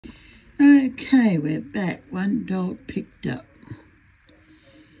Okay, we're back. One dog picked up.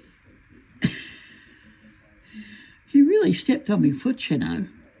 He really stepped on my foot, you know.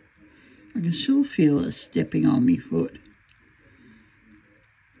 I can still feel her stepping on my foot.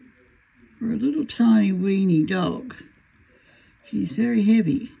 For a little tiny weeny dog, she's very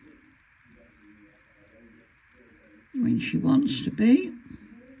heavy when she wants to be.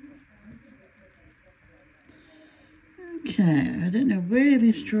 Okay, I don't know where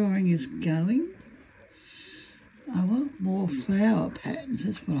this drawing is going. I want more flower patterns,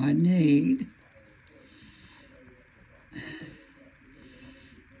 that's what I need.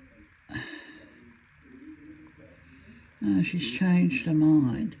 Oh, she's changed her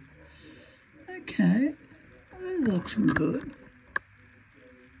mind. Okay, that looks good.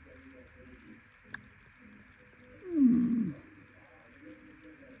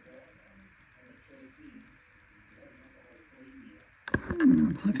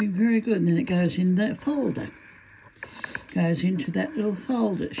 Looking very good. And then it goes in that folder. Goes into that little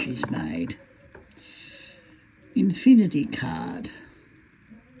folder she's made. Infinity card.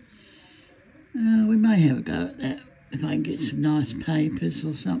 We may have a go at that if I can get some nice papers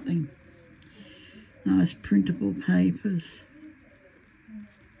or something. Nice printable papers.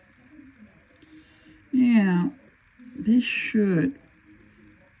 Now, this should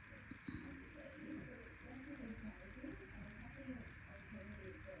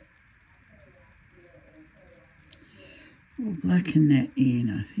we'll blacken that in,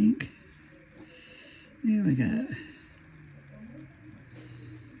 I think. There we go.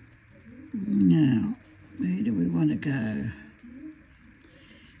 Now, where do we want to go?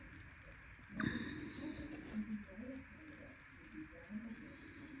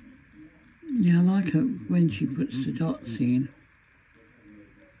 Yeah, I like it when she puts the dots in.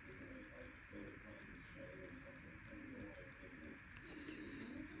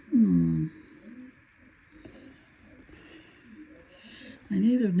 I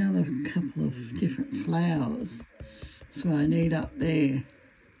need another couple of different flowers. That's what I need up there.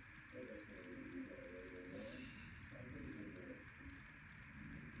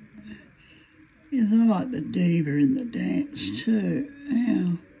 Yes, I like the diva in the dance too.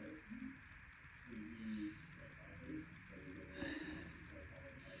 Ow.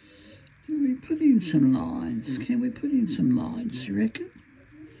 Can we put in some lines? Can we put in some lines, you reckon?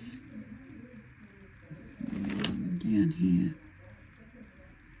 Down here.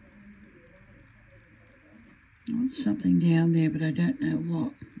 I want something down there, but I don't know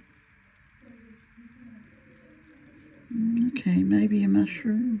what. Okay, maybe a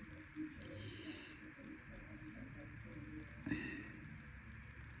mushroom.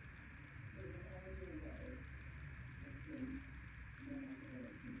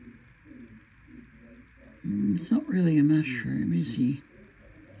 It's not really a mushroom, is he?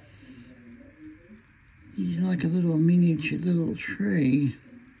 He's like a little miniature little tree.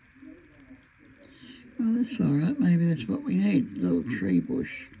 Well, that's all right. Maybe that's what we need. A little tree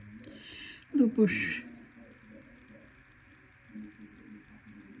bush. Little bush.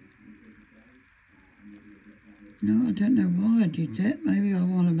 No, I don't know why I did that. Maybe I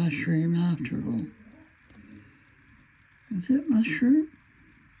want a mushroom after all. Is that mushroom?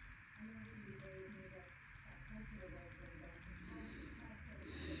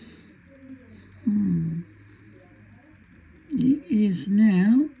 He is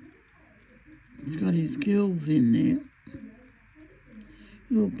now. It's got his gills in there.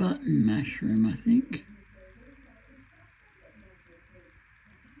 Little button mushroom, I think.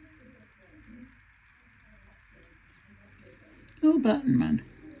 Little button one.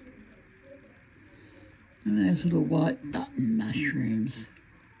 And those little white button mushrooms.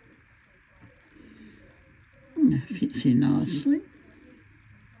 That fits in nicely.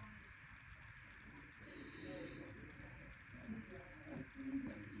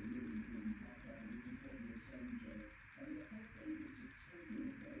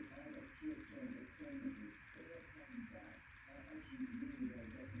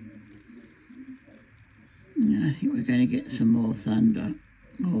 I think we're going to get some more thunder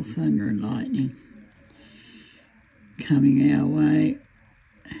and lightning coming our way.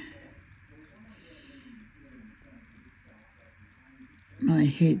 My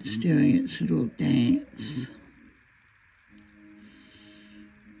head's doing its little dance.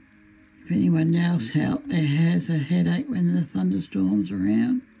 If anyone else out there has a headache when the thunderstorm's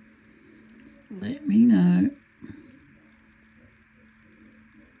around, let me know.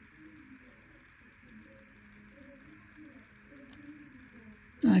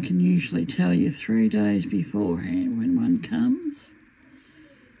 I can usually tell you 3 days beforehand when one comes.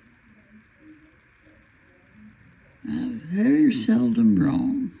 Very seldom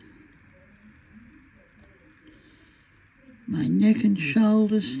wrong. my neck and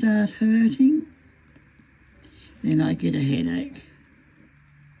shoulders start hurting, then I get a headache.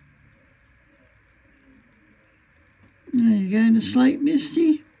 Are you going to sleep,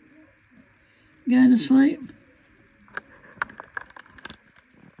 Misty? Going to sleep?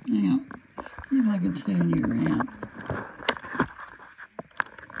 Hang on, see if I can turn you around.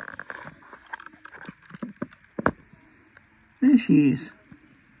 There she is.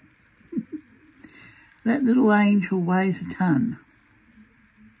 That little angel weighs a ton.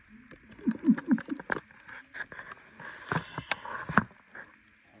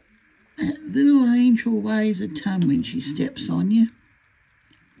 That little angel weighs a ton when she steps on you.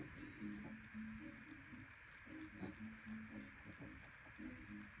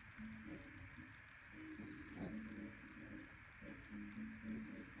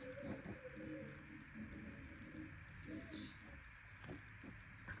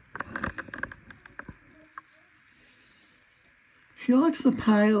 She likes the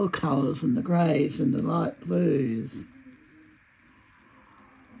pale colours and the greys and the light blues.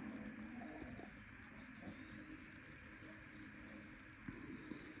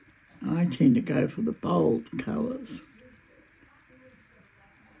 I tend to go for the bold colours.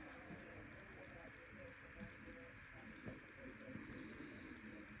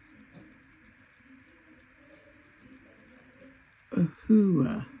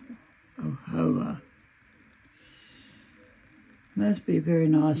 Ohua. Ohoa. Must be very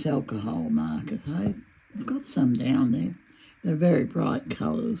nice alcohol markers, eh? I've got some down there. They're very bright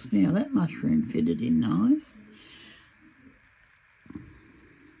colours. Now that mushroom fitted in nice.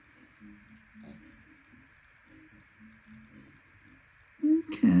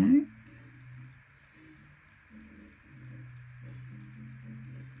 Okay.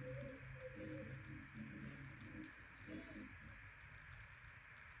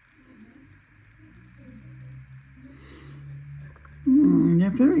 They're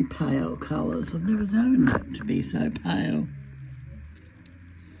very pale colours. I've never known that to be so pale.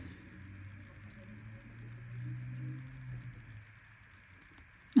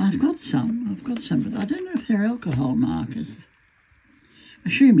 I've got some, but I don't know if they're alcohol markers.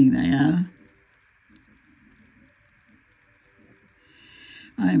 Assuming they are.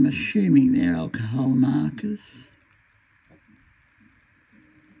 I am assuming they're alcohol markers.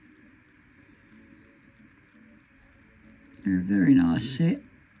 They're a very nice set.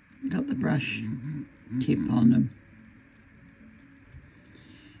 Got the brush tip on them.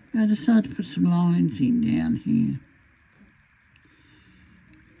 I decided to put some lines in down here.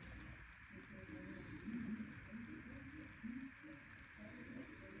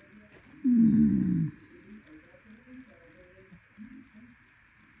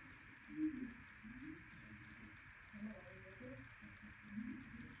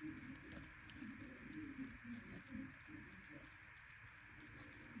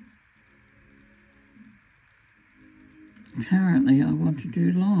 Apparently I want to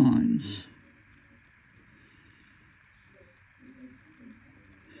do lines.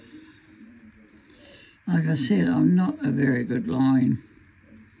 Like I said, I'm not a very good line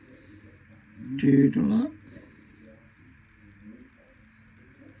doodler.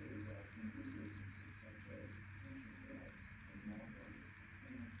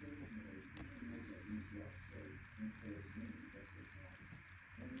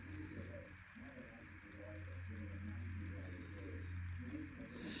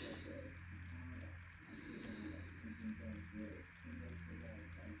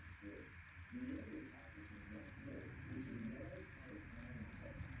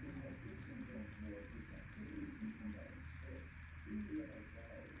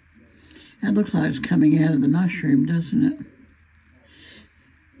 That looks like it's coming out of the mushroom, doesn't it?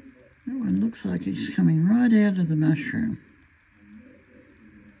 That one looks like it's coming right out of the mushroom.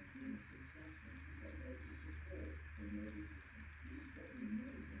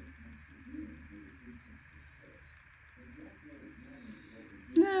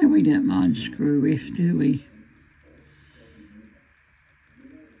 No, we don't mind screw if, do we?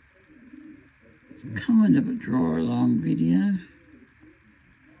 It's kind of a draw-along video.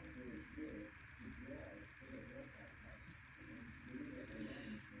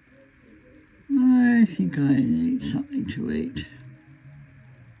 I think I need something to eat.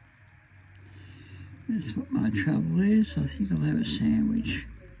 That's what my trouble is. I think I'll have a sandwich.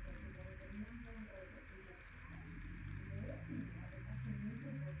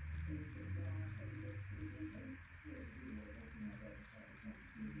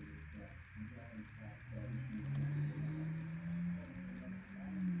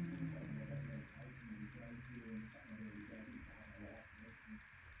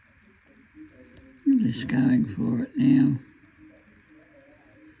 I'm just going for it now.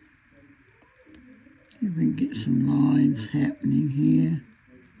 See if we can get some lines happening here.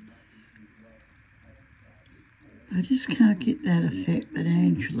 I just can't get that effect that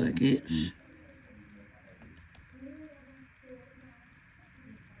Angela gets.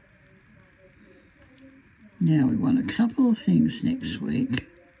 Now we want a couple of things next week.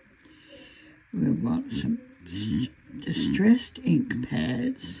 We want some distressed ink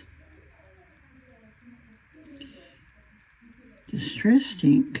pads. Distressed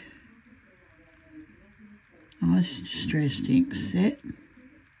ink. Nice distressed ink set.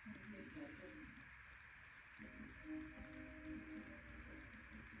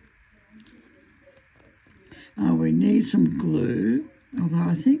 Oh, we need some glue, although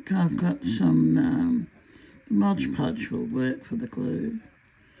I think I've got some Mod Podge will work for the glue.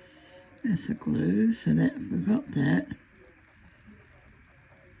 That's the glue, so that we've got that.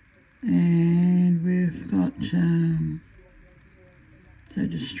 And we've got the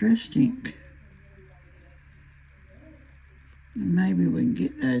distressed ink. And maybe we can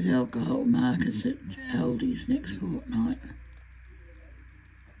get those alcohol markers at Aldi's next fortnight.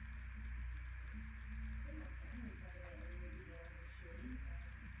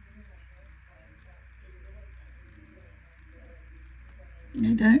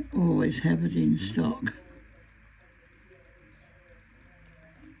 They don't always have it in stock.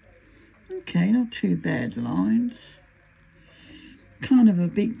 Okay, not too bad lines. Kind of a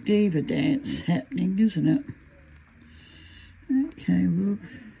big diva dance happening, isn't it? Okay, well,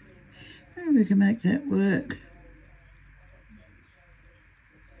 maybe we can make that work.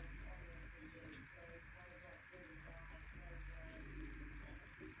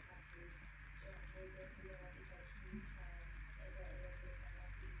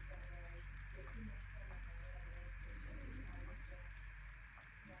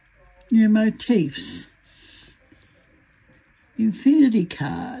 New motifs. Infinity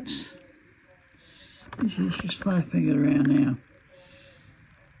cards. She's just slapping it around now.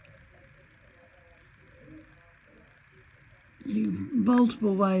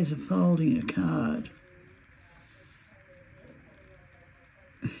 Multiple ways of folding a card.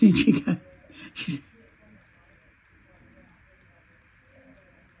 Here she goes. She's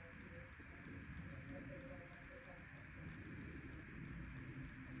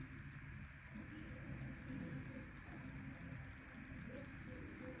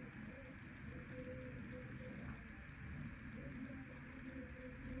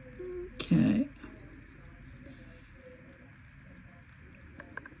okay.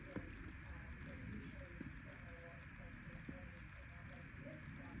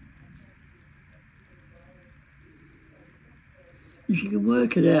 If you can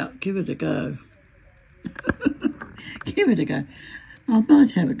work it out, give it a go. Give it a go. I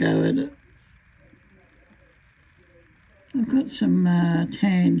might have a go at it. I've got some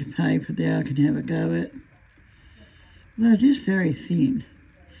tanned paper there I can have a go at. Although it is very thin.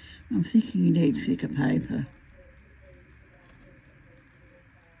 I'm thinking you need thicker paper.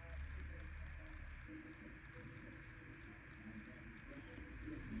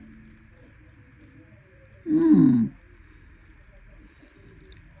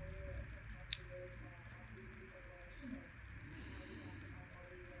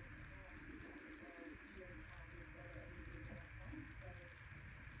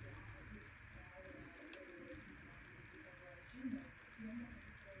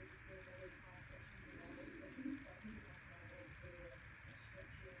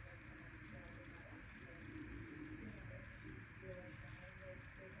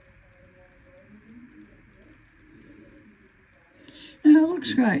 No, it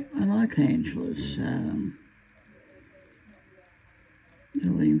looks great. I like Angela's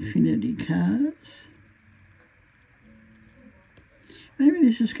little infinity cards. Maybe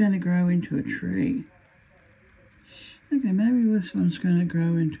this is going to grow into a tree. Okay, maybe this one's going to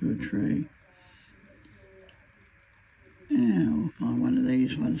grow into a tree. Now, we'll find one of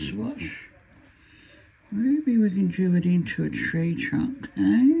these ones to watch. Maybe we can do it into a tree trunk,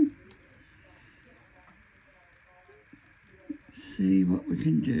 eh? See what we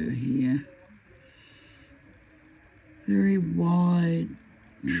can do here. Very wide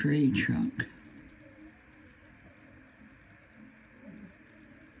tree trunk.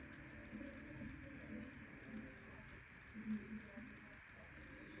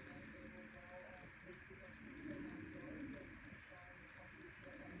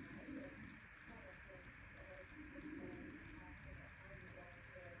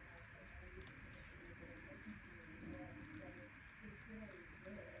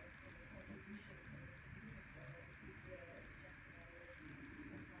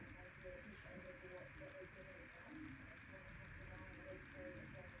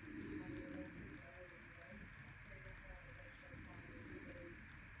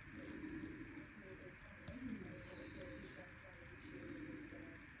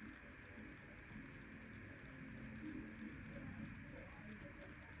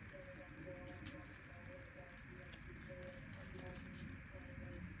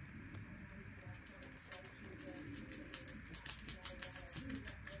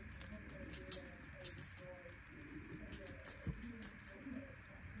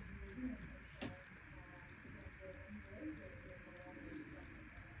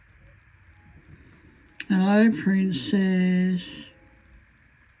 Hello, Princess.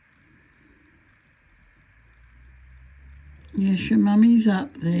 Yes, your mummy's up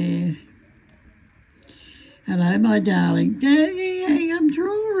there. Hello, my darling. Daddy, I'm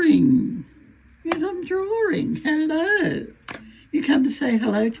drawing. Yes, I'm drawing. Hello. You come to say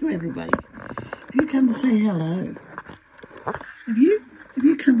hello to everybody. You come to say hello. Have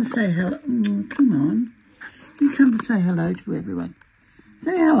you come to say hello? Oh, come on. You come to say hello to everyone.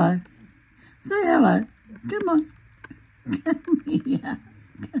 Say hello. Say hello. Come on. Come here.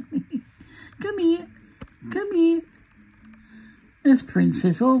 Come here. Come here. Come here. This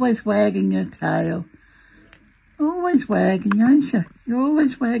Princess, always wagging your tail. Always wagging, aren't you? You're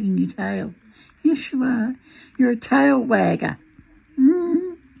always wagging your tail. Yes, you are. You're a tail wagger.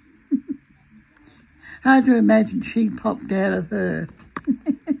 Mm. Hard to imagine she popped out of her.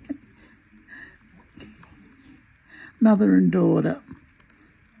 Mother and daughter.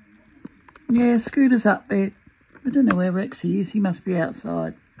 Yeah, Scooter's up there. I don't know where Rexy is. He must be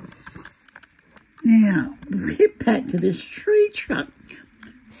outside. Now, we'll get back to this tree truck.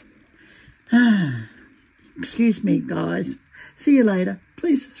 Excuse me, guys. See you later.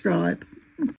 Please subscribe.